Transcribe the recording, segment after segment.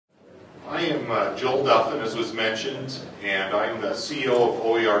I am Joel Duffin, as was mentioned, and I'm the CEO of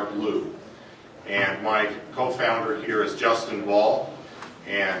OER Glue. And my co-founder here is Justin Ball,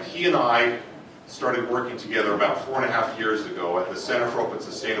 and he and I started working together about 4.5 years ago at the Center for Open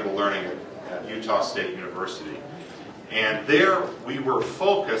Sustainable Learning at Utah State University. And there we were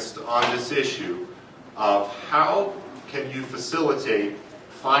focused on this issue of how can you facilitate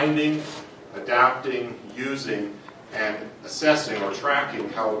finding, adapting, using, and assessing or tracking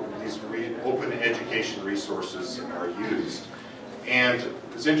how these open education resources are used. And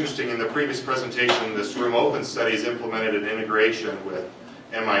it's interesting, in the previous presentation in this room, Open Studies implemented an integration with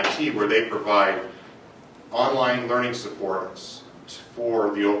MIT where they provide online learning supports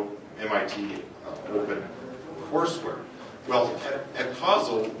for the MIT Open courseware. Well, at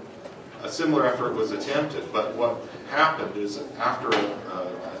Causal, a similar effort was attempted, but what happened is after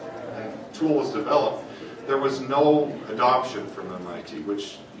a tool was developed, there was no adoption from MIT,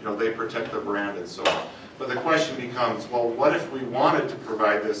 which, you know, they protect the brand and so on. But the question becomes, well, what if we wanted to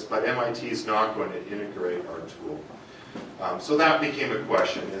provide this, but MIT is not going to integrate our tool? So that became a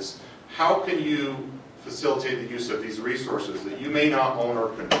question, is how can you facilitate the use of these resources that you may not own or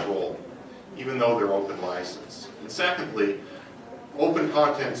control, even though they're open license? And secondly, open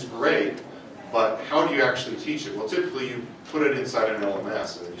content's great, but how do you actually teach it? Well, typically you put it inside an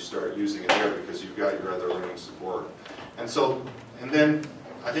LMS and then you start using it there because you've got your other learning support. And then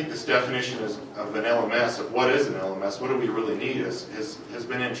I think this definition of an LMS, of what is an LMS, what do we really need, has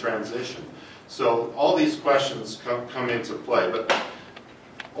been in transition. So all these questions come into play, but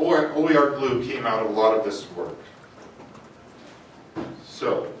OER Glue came out of a lot of this work.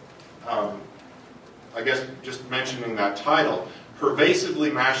 So, I guess just mentioning that title,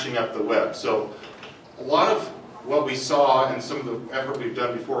 Pervasively Mashing Up the Web. So a lot of what we saw and some of the effort we've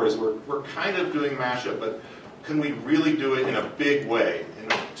done before is we're kind of doing mashup, but can we really do it in a big way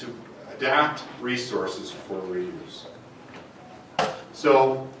to adapt resources for reuse?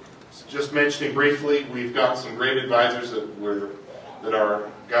 So just mentioning briefly, we've got some great advisors that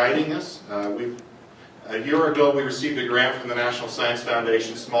are guiding us. A year ago, we received a grant from the National Science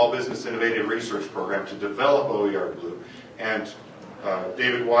Foundation Small Business Innovative Research Program to develop OER Glue. And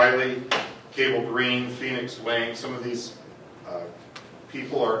David Wiley, Cable Green, Phoenix Wang, some of these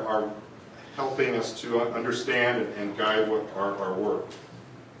people are helping us to understand and guide our work.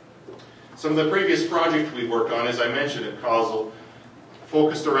 Some of the previous projects we've worked on, as I mentioned at Causal,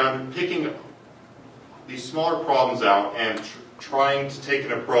 focused around picking these smaller problems out and trying to take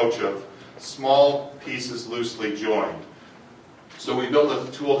an approach of small pieces loosely joined. So we built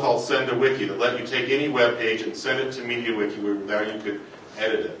a tool called Send to Wiki that let you take any web page and send it to MediaWiki where now you could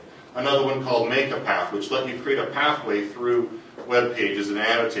edit it. Another one called Make a Path, which let you create a pathway through web pages and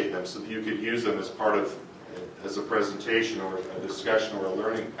annotate them so that you could use them as part of, as a presentation or a discussion or a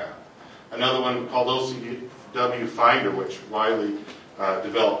learning path. Another one called OCW Finder, which Wiley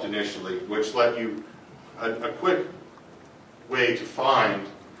developed initially, which let you a quick way to find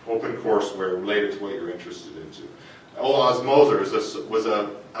open courseware related to what you're interested into. OOS was an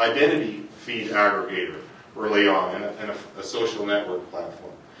identity feed aggregator early on and a social network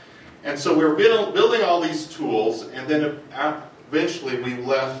platform. And so we were building all these tools, and then eventually we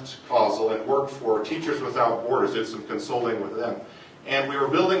left Causal and worked for Teachers Without Borders, did some consulting with them. And we were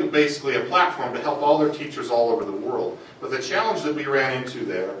building basically a platform to help all their teachers all over the world. But the challenge that we ran into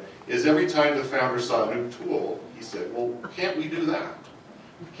there is every time the founder saw a new tool, he said, well, can't we do that?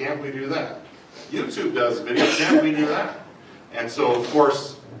 Can't we do that? YouTube does video, can't we do that? And so, of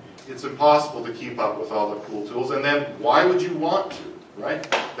course, it's impossible to keep up with all the cool tools. And then, why would you want to, right?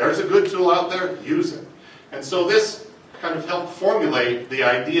 There's a good tool out there, use it. And so this kind of helped formulate the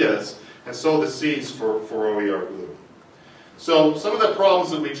ideas and sow the seeds for OER Glue. So some of the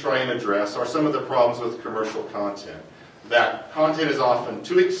problems that we try and address are some of the problems with commercial content. That content is often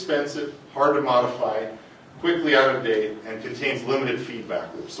too expensive, hard to modify, quickly out of date, and contains limited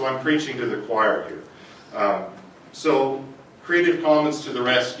feedback loops. So I'm preaching to the choir here. So Creative Commons to the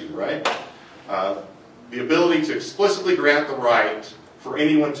rescue, right? The ability to explicitly grant the right for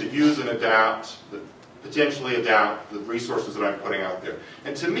anyone to use and adapt, potentially adapt the resources that I'm putting out there.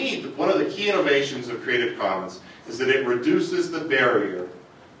 And to me, one of the key innovations of Creative Commons is that it reduces the barrier,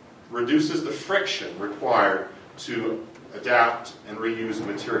 reduces the friction required to adapt and reuse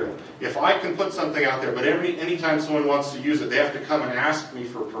material. If I can put something out there, but anytime someone wants to use it, they have to come and ask me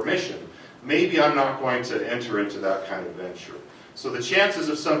for permission, maybe I'm not going to enter into that kind of venture. So the chances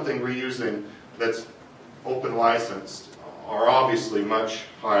of something reusing that's open licensed are obviously much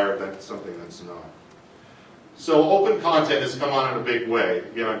higher than something that's not. So open content has come on in a big way.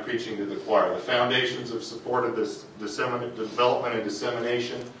 Again, I'm preaching to the choir. The foundations have supported this development and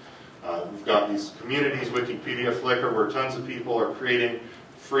dissemination. We've got these communities, Wikipedia, Flickr, where tons of people are creating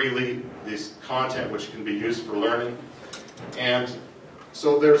freely this content which can be used for learning. And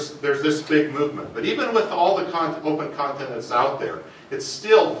so there's this big movement. But even with all the open content that's out there, it's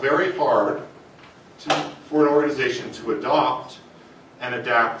still very hard for an organization to adopt and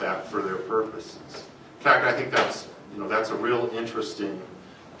adapt that for their purposes. In fact, I think that's a real interesting.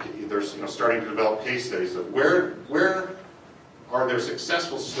 There's starting to develop case studies of where are there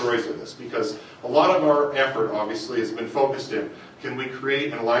successful stories of this, because a lot of our effort obviously has been focused in, can we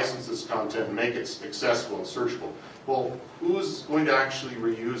create and license this content and make it accessible and searchable? Well, who's going to actually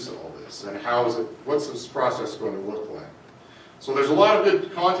reuse all this, and what's this process going to look like? So there's a lot of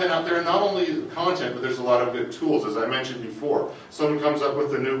good content out there, and not only content, but there's a lot of good tools, as I mentioned before. Someone comes up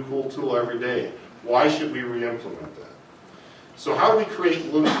with a new cool tool every day. Why should we re-implement that? So how do we create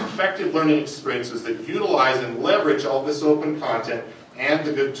effective learning experiences that utilize and leverage all this open content and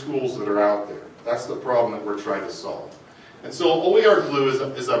the good tools that are out there? That's the problem that we're trying to solve. And so OER Glue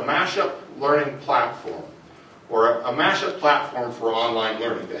is a mashup learning platform, or a mashup platform for online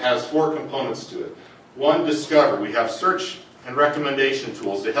learning that has 4 components to it. 1, discover. We have search and recommendation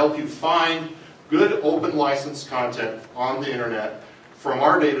tools to help you find good open license content on the internet from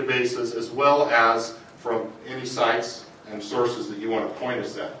our databases, as well as from any sites and sources that you want to point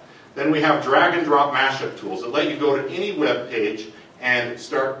us at. Then we have drag and drop mashup tools that let you go to any web page and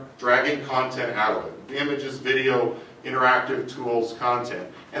start dragging content out of it. Images, video, interactive tools, content,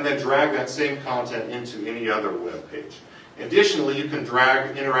 and then drag that same content into any other web page. Additionally, you can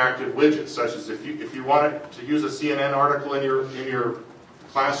drag interactive widgets, such as if you wanted to use a CNN article in your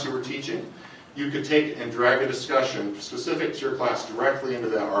class you were teaching, you could take and drag a discussion specific to your class directly into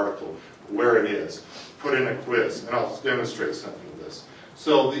that article, where it is. Put in a quiz, and I'll demonstrate something of this.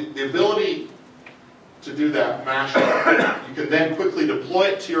 So the ability to do that mashup, you can then quickly deploy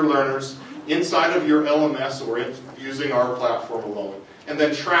it to your learners inside of your LMS or using our platform alone, and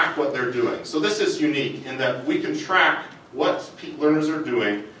then track what they're doing. So this is unique in that we can track what learners are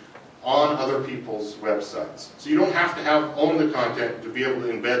doing on other people's websites. So you don't have to own the content to be able to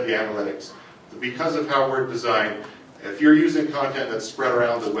embed the analytics. Because of how we're designed, if you're using content that's spread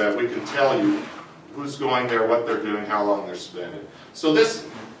around the web, we can tell you who's going there, what they're doing, how long they're spending. So this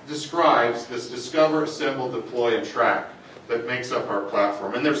describes this discover, assemble, deploy, and track that makes up our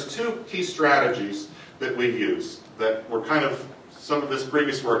platform. And there's 2 key strategies that we've used that were kind of some of this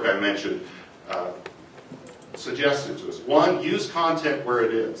previous work I mentioned suggested to us. 1, use content where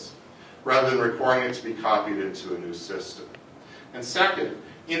it is, rather than requiring it to be copied into a new system. And 2nd,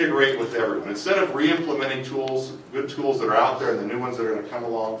 integrate with everyone. Instead of re-implementing tools, good tools that are out there and the new ones that are going to come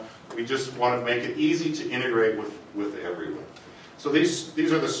along, we just want to make it easy to integrate with everyone. So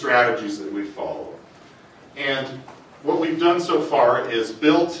these are the strategies that we follow. And what we've done so far is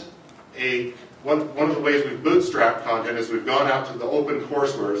built one of the ways we've bootstrapped content is we've gone out to the open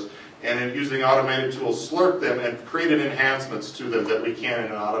courseware and in using automated tools, slurp them and created enhancements to them that we can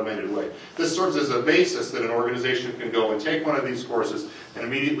in an automated way. This serves as a basis that an organization can go and take one of these courses and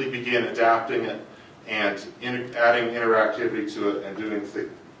immediately begin adapting it and adding interactivity to it and doing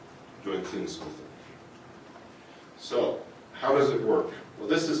things with it. So, how does it work? Well,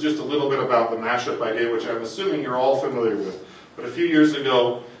 this is just a little bit about the mashup idea, which I'm assuming you're all familiar with. But a few years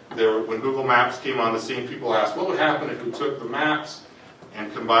ago, when Google Maps came on the scene, people asked, what would happen if we took the maps and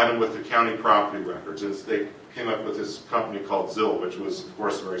combined them with the county property records? And they came up with this company called Zill, which was, of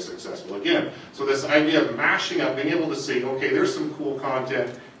course, very successful. Again, so this idea of mashing up, being able to see, okay, there's some cool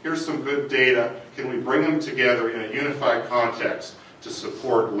content, here's some good data, can we bring them together in a unified context to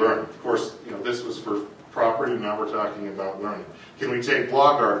support learning? Of course, this was for property, now we're talking about learning. Can we take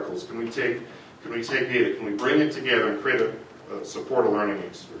blog articles? Can we take data? Can we bring it together and create support a learning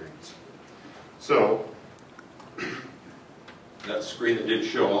experience? So, that screen that didn't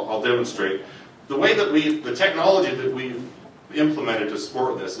show, I'll demonstrate. The way that the technology that we've implemented to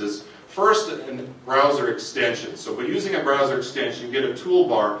support this is first a browser extension. So by using a browser extension, you get a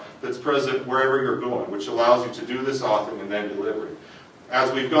toolbar that's present wherever you're going, which allows you to do this authoring and then delivery. As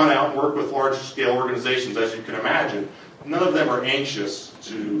we've gone out and worked with large-scale organizations, as you can imagine, none of them are anxious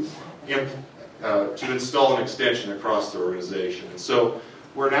to install an extension across the organization. And so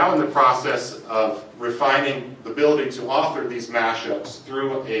we're now in the process of refining the ability to author these mashups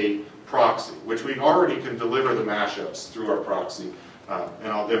through a proxy, which we already can deliver the mashups through our proxy, and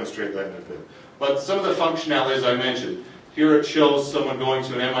I'll demonstrate that in a bit. But some of the functionalities I mentioned, here it shows someone going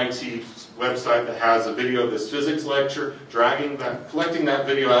to an MIT website that has a video of this physics lecture, collecting that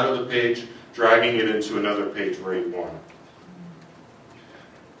video out of the page, dragging it into another page where you want it.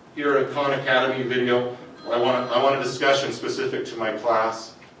 Here a Khan Academy video. I want a discussion specific to my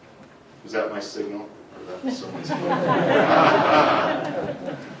class. Is that my signal? Or that someone's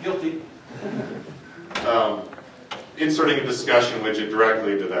guilty. Inserting a discussion widget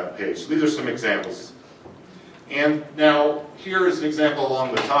directly into that page. So these are some examples. And now, here is an example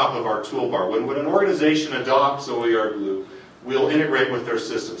along the top of our toolbar. When an organization adopts OER Glue, we'll integrate with their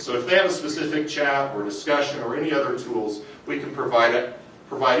system. So if they have a specific chat or discussion or any other tools, we can provide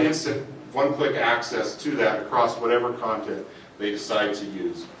instant one-click access to that across whatever content they decide to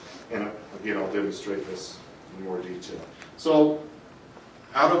use. And again, I'll demonstrate this in more detail. So,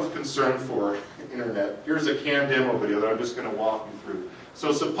 out of concern for internet, here's a CAN demo video that I'm just going to walk you through.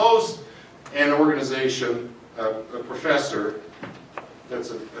 So suppose an organization, a professor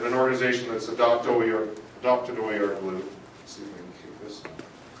that's at an organization that's adopted OER Glue. Let's see if we can keep this.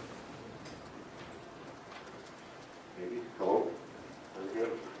 Maybe. Hello? Very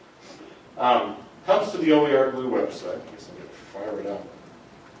good. Comes to the OER Glue website. I guess I'm going to fire it up.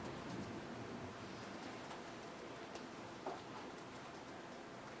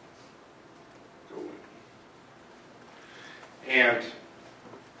 And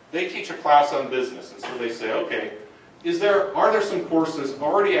they teach a class on business, and so they say, okay, are there some courses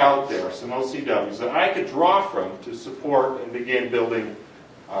already out there, some OCWs, that I could draw from to support and begin building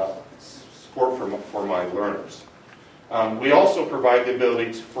support for my learners? We also provide the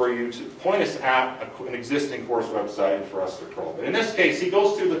ability for you to point us at an existing course website and for us to crawl. But in this case, he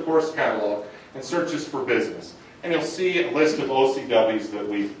goes through the course catalog and searches for business, and he'll see a list of OCWs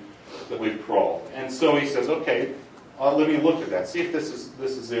that we've crawled. And so he says, okay, let me look at that, see if this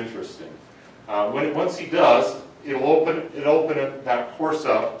is interesting. Once he does, it'll open that course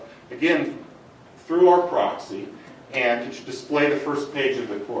up, again, through our proxy, and display the first page of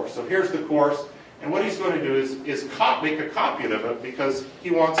the course. So here's the course, and what he's going to do is make a copy of it because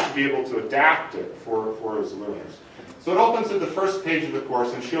he wants to be able to adapt it for his learners. So it opens at the first page of the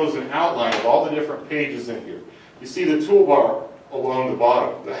course and shows an outline of all the different pages in here. You see the toolbar along the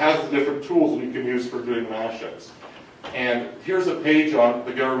bottom that has the different tools we can use for doing mashups. And here's a page on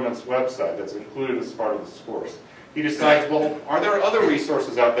the government's website that's included as part of this course. He decides, well, are there other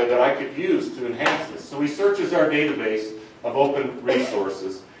resources out there that I could use to enhance this? So he searches our database of open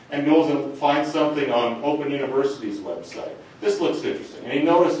resources and goes and finds something on Open University's website. This looks interesting. And he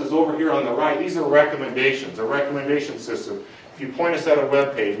notices over here on the right, these are recommendations, a recommendation system. If you point us at a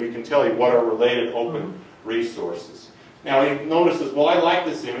web page, we can tell you what are related open resources. Now he notices, well, I like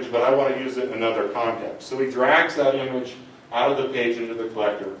this image, but I want to use it in another context. So he drags that image out of the page into the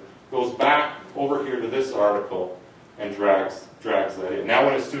collector, goes back over here to this article, and drags that in. Now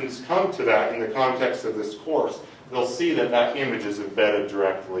when his students come to that in the context of this course, they'll see that that image is embedded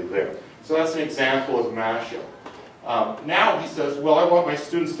directly there. So that's an example of mashup. Now he says, well, I want my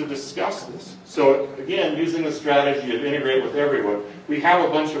students to discuss this. So again, using the strategy of integrate with everyone, we have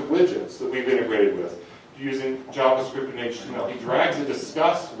a bunch of widgets that we've integrated with. Using JavaScript and HTML. He drags a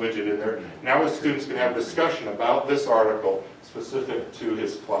discuss widget in there. Now his students can have discussion about this article specific to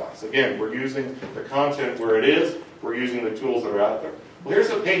his class. Again, we're using the content where it is. We're using the tools that are out there. Well,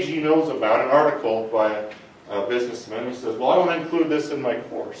 here's a page he knows about, an article by a businessman. He says, well, I want to include this in my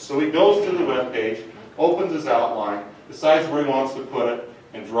course. So he goes to the web page, opens his outline, decides where he wants to put it,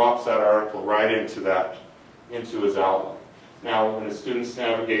 and drops that article right into his outline. Now, when his students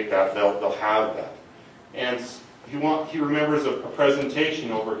navigate that, they'll have that. And he remembers a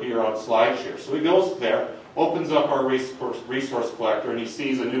presentation over here on SlideShare. So he goes there, opens up our resource collector, and he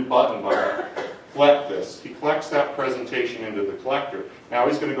sees a new button by collect this. He collects that presentation into the collector. Now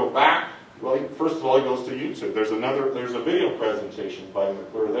he's going to go back. Well, first of all, he goes to YouTube. There's a video presentation by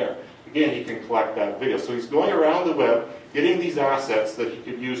McClure there. Again, he can collect that video. So he's going around the web, getting these assets that he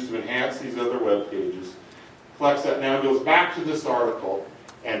could use to enhance these other web pages. Collects that now, goes back to this article,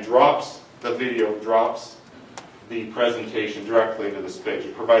 and drops the video, drops the presentation directly into this page.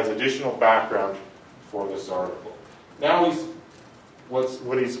 It provides additional background for this article. Now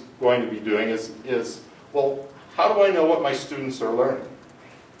what he's going to be doing is, well, how do I know what my students are learning?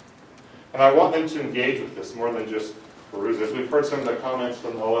 And I want them to engage with this more than just peruse. As we've heard some of the comments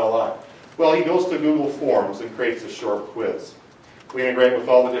from the OLI. Well, he goes to Google Forms and creates a short quiz. We integrate with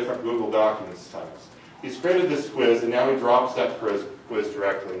all the different Google Documents types. He's created this quiz, and now he drops that quiz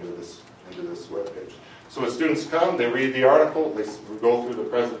directly into this webpage. So when students come, they read the article, they go through the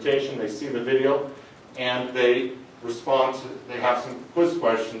presentation, they see the video, and they respond to, they have some quiz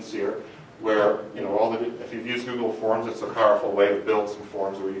questions here where, if you've used Google Forms, it's a powerful way to build some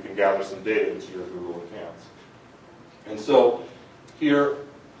forms where you can gather some data into your Google accounts. And so here,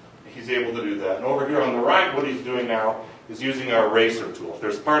 he's able to do that. And over here on the right, what he's doing now is using our eraser tool. If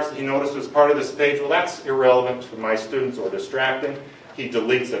there's parts that he noticed as part of this page, well, that's irrelevant to my students or distracting, he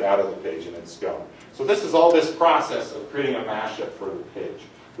deletes it out of the page and it's gone. So this is all this process of creating a mashup for the page,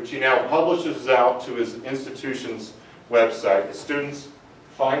 which he now publishes out to his institution's website. The students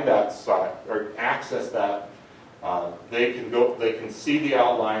find that site or access that. They can see the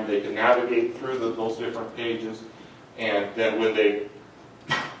outline, they can navigate through those different pages, and then when they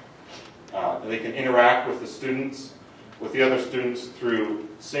can interact with the students, with the other students through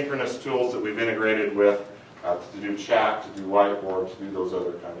synchronous tools that we've integrated with to do chat, to do whiteboard, to do those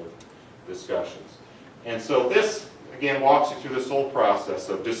other kind of discussions. And so this, again, walks you through this whole process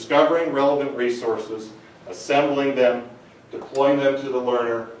of discovering relevant resources, assembling them, deploying them to the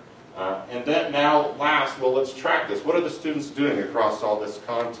learner, and then now last, well, let's track this. What are the students doing across all this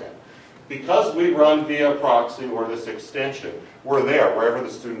content? Because we run via proxy or this extension, we're there wherever the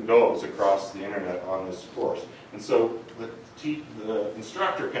student goes across the internet on this course. And so the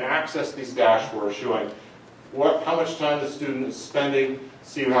instructor can access these dashboards showing how much time the student is spending,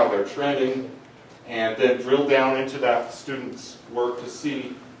 see how they're trending, and then drill down into that student's work to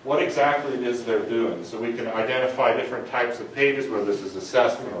see what exactly it is they're doing. So we can identify different types of pages, whether this is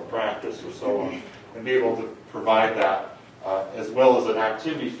assessment or practice or so on, and be able to provide that as well as an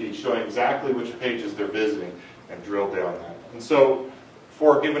activity feed showing exactly which pages they're visiting and drill down that. And so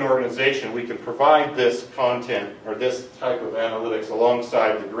for a given organization, we can provide this content or this type of analytics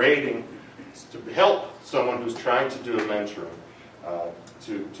alongside the grading to help someone who's trying to do a mentoring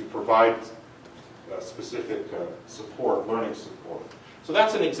to provide specific support, learning support. So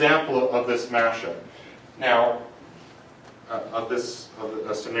that's an example of this mashup. Now, of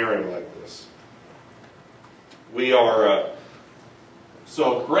a scenario like this. We are,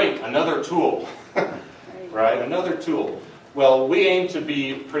 so great, another tool, right? Another tool. Well, we aim to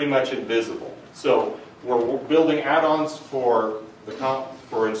be pretty much invisible. So we're building add-ons for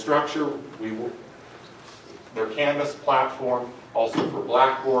Instructure. Their Canvas platform, also for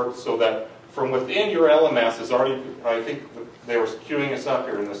Blackboard, so that from within your LMS is already, I think they were queuing us up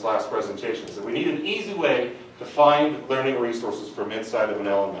here in this last presentation. So we need an easy way to find learning resources from inside of an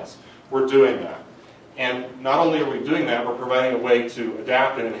LMS. We're doing that. And not only are we doing that, we're providing a way to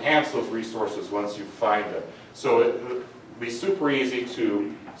adapt and enhance those resources once you find them. So it would be super easy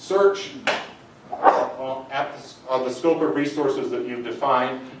to search on the scope of resources that you've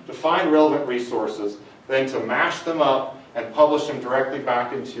defined, to find relevant resources, then to mash them up and publish them directly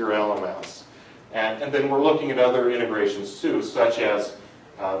back into your LMS. And then we're looking at other integrations too, such as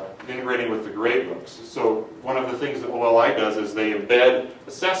integrating with the gradebooks. So one of the things that OLI does is they embed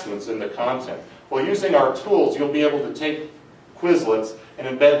assessments in the content. Well, using our tools, you'll be able to take Quizlets and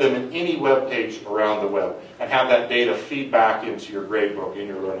embed them in any web page around the web and have that data feed back into your gradebook in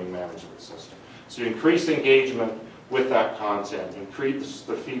your learning management system. So you increase engagement with that content, increase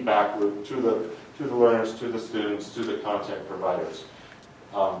the feedback loop to the learners, to the students, to the content providers.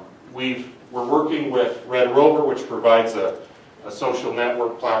 We're working with Red Rover, which provides a social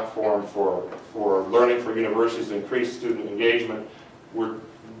network platform for learning for universities to increase student engagement.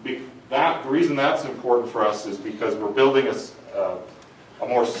 The reason that's important for us is because we're building a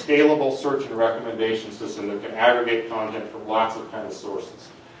more scalable search and recommendation system that can aggregate content from lots of kind of sources.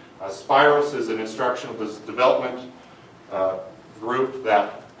 Spiros is an instructional development group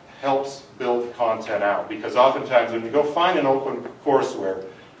that helps build content out, because oftentimes when you go find an open courseware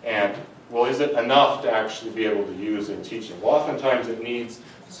and, well, is it enough to actually be able to use in teaching? Well, oftentimes it needs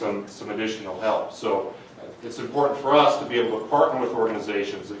some additional help. So it's important for us to be able to partner with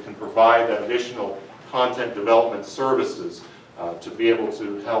organizations that can provide that additional content development services to be able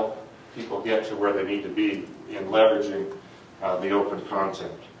to help people get to where they need to be in leveraging the open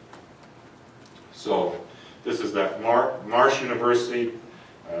content. So this is that Marsh University,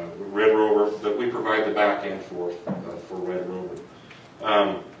 Red Rover, that we provide the back end for Red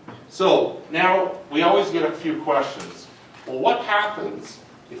Rover. So now we always get a few questions. Well, what happens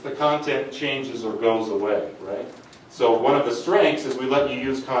if the content changes or goes away, right? So one of the strengths is we let you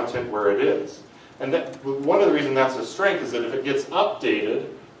use content where it is. And one of the reasons that's a strength is that if it gets updated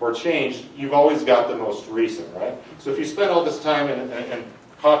or changed, you've always got the most recent, right? So if you spend all this time and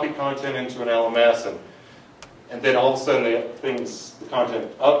copy content into an LMS and then all of a sudden the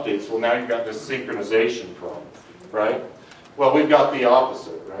content updates, well, now you've got this synchronization problem, right? Well, we've got the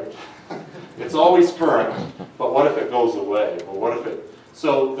opposite, right? It's always current, but what if it goes away? Well, what if it...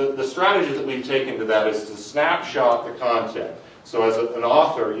 So the strategy that we've taken to that is to snapshot the content. So as an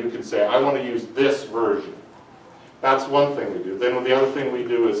author, you can say, I want to use this version. That's one thing we do. Then the other thing we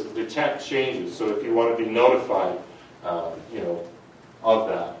do is detect changes. So if you want to be notified, of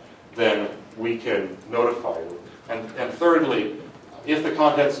that, then we can notify you. And thirdly, if the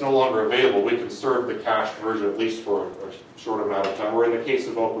content's no longer available, we can serve the cached version at least for a short amount of time. Or in the case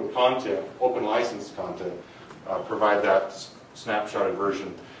of open content, open license content, provide that snapshotted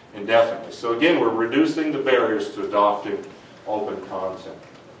version indefinitely. So again, we're reducing the barriers to adopting open content.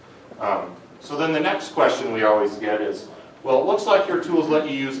 So then the next question we always get is, well, it looks like your tools let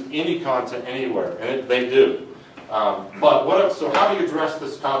you use any content anywhere, and they do. So how do you address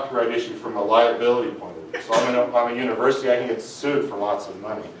this copyright issue from a liability point of view? So I'm a university, I can get sued for lots of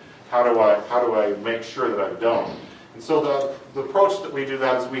money. How do I make sure that I don't? And so the approach that we do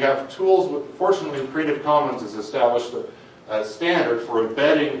that is we have tools. Fortunately, Creative Commons has established a standard for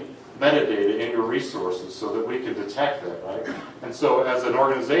embedding metadata in your resources so that we can detect that, right? And so as an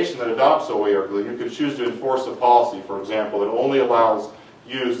organization that adopts OER Glue, you can choose to enforce a policy, for example, that only allows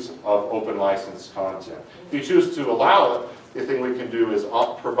use of open license content. If you choose to allow it, the thing we can do is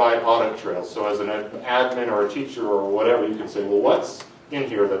provide audit trails. So as an admin or a teacher or whatever, you can say, well, what's in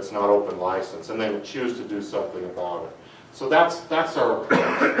here that's not open license? And then choose to do something about it. So that's our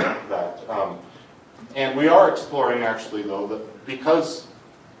approach to that. And we are exploring, actually, though, that because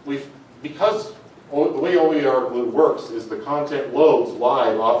the way OER Glue works is the content loads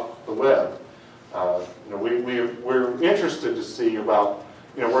live off the web. We're interested to see about,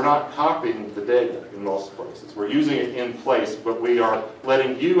 we're not copying the data in most places. We're using it in place, but we are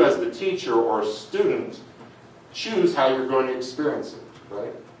letting you as the teacher or student choose how you're going to experience it,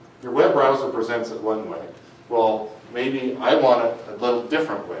 right? Your web browser presents it one way. Well, maybe I want it a little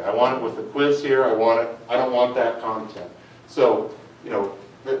different way. I want it with the quiz here. I don't want that content. So,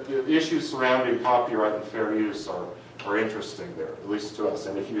 the issues surrounding copyright and fair use are interesting there, at least to us.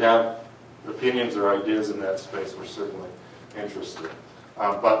 And if you have opinions or ideas in that space, we're certainly interested.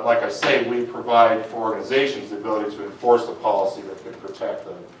 But like I say, we provide for organizations the ability to enforce a policy that can protect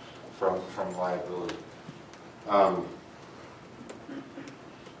them from liability.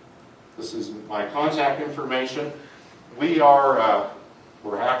 This is my contact information.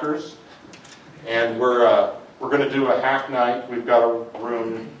 We're hackers, and we're going to do a hack night. We've got a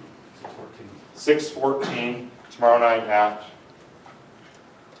room 614 tomorrow night at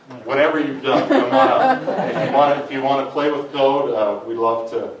whatever you've done. Come on up. If you want to play with code, we'd love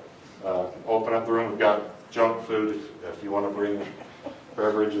to open up the room. We've got junk food if you want to bring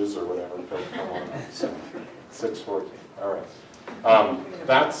beverages or whatever. Come on up. So, 614. All right.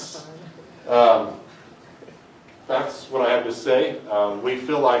 That's what I have to say. We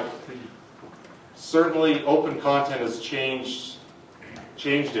feel like certainly open content has changed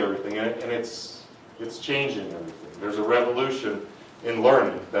everything, and it's changing everything. There's a revolution in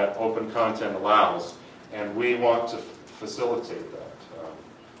learning that open content allows, and we want to facilitate that.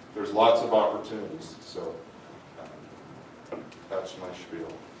 There's lots of opportunities, so that's my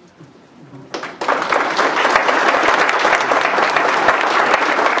spiel.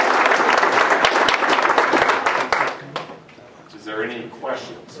 Is there any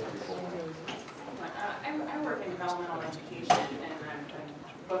questions? I work in developmental education, and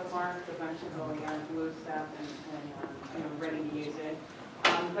I've bookmarked a bunch of OER Glue stuff and ready to use it.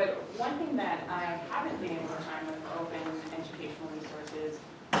 But one thing that I haven't been able to find with open educational resources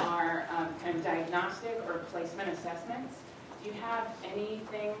are kind of diagnostic or placement assessments. Do you have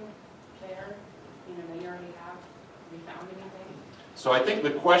anything there, that you already have? Have you found anything? So I think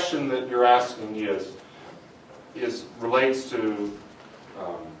the question that you're asking relates to,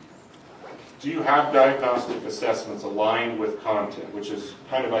 do you have diagnostic assessments aligned with content, which is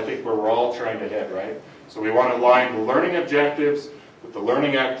kind of, I think, where we're all trying to head, right? So we want to align the learning objectives with the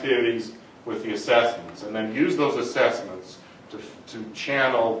learning activities with the assessments, and then use those assessments to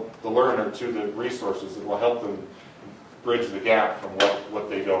channel the learner to the resources that will help them bridge the gap from what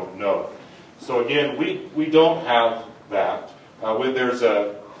they don't know. So again, we don't have that. I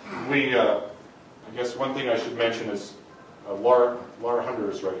guess one thing I should mention is Laura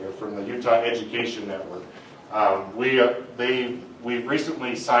Hunter is right here from the Utah Education Network. We've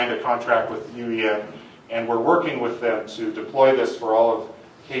recently signed a contract with UEN, and we're working with them to deploy this for all of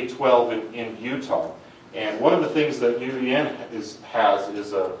K-12 in Utah. And one of the things that UEN has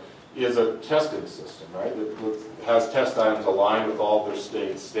is a testing system, right? That has test items aligned with all their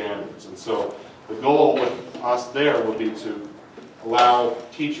state standards. And so the goal with us there will be to allow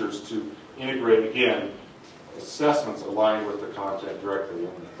teachers to integrate, again, assessments aligned with the content directly in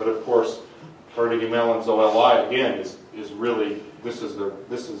there. But of course, Carnegie Mellon's OLI, again, is really, this is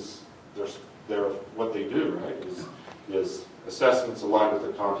what they do, right? Is assessments aligned with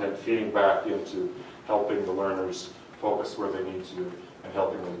the content, feeding back into helping the learners focus where they need to, and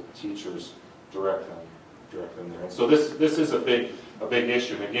helping the teachers direct them there. And so this is a big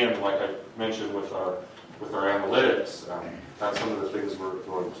issue. And again, like I mentioned with our with our analytics, that's some of the things we're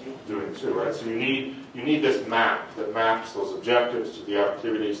doing too, right? So you need this map that maps those objectives to the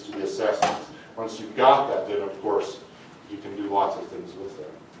activities, to the assessments. Once you've got that, then of course you can do lots of things with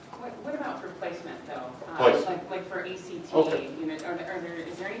that. What about replacement though? Replacement. Like for ACT, Okay. you know,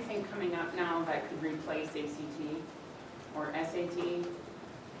 is there anything coming up now that could replace ACT or SAT?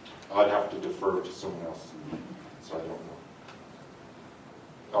 I'd have to defer to someone else, so I don't know.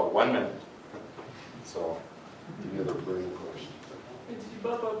 Oh, 1 minute. So, any other burning questions? Did you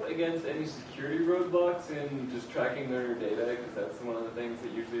bump up against any security roadblocks in just tracking their data? Because that's one of the things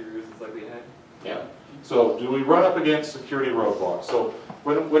that usually reduces likelihood. Yeah. So, do we run up against security roadblocks? So,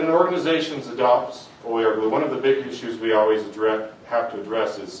 when an organization adopts OER Glue, one of the big issues we always have to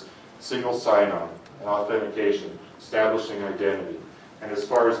address is single sign-on and authentication, establishing identity. And as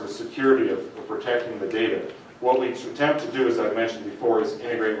far as the security of protecting the data, what we attempt to do, as I mentioned before, is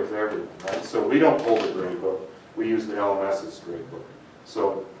integrate with everyone, right? So we don't pull the gradebook, we use the LMS's gradebook.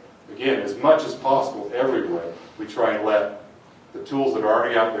 So again, as much as possible everywhere, we try and let the tools that are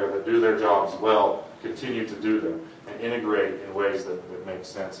already out there that do their jobs well continue to do them and integrate in ways that make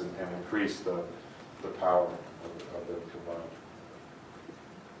sense and increase the power of them combined.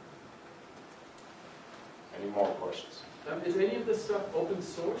 Any more questions? Is any of this stuff open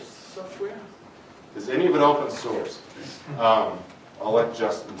source software? Is any of it open source? I'll let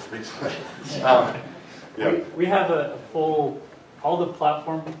Justin speak to that. Yeah. We have a full, all the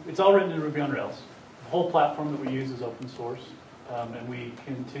platform, it's all written in Ruby on Rails. The whole platform that we use is open source, and we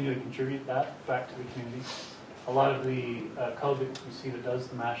continue to contribute that back to the community. A lot of the code that you see that does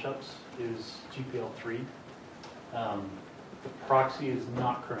the mashups is GPL3. The proxy is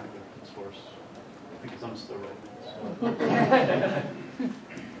not currently open source because I'm still writing it.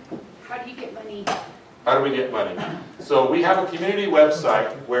 So. How do you get money? How do we get money? So we have a community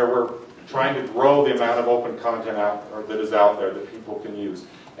website where we're trying to grow the amount of open content that is out there that people can use.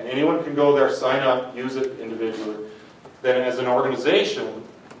 And anyone can go there, sign up, use it individually. Then as an organization,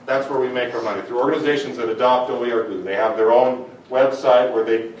 that's where we make our money. Through organizations that adopt OER Glue. They have their own website where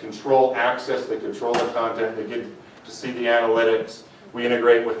they control access, they control the content, they get to see the analytics. We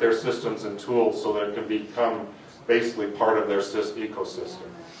integrate with their systems and tools so that it can become basically part of their ecosystem.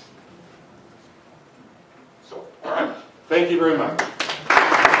 So, all right. Thank you very much.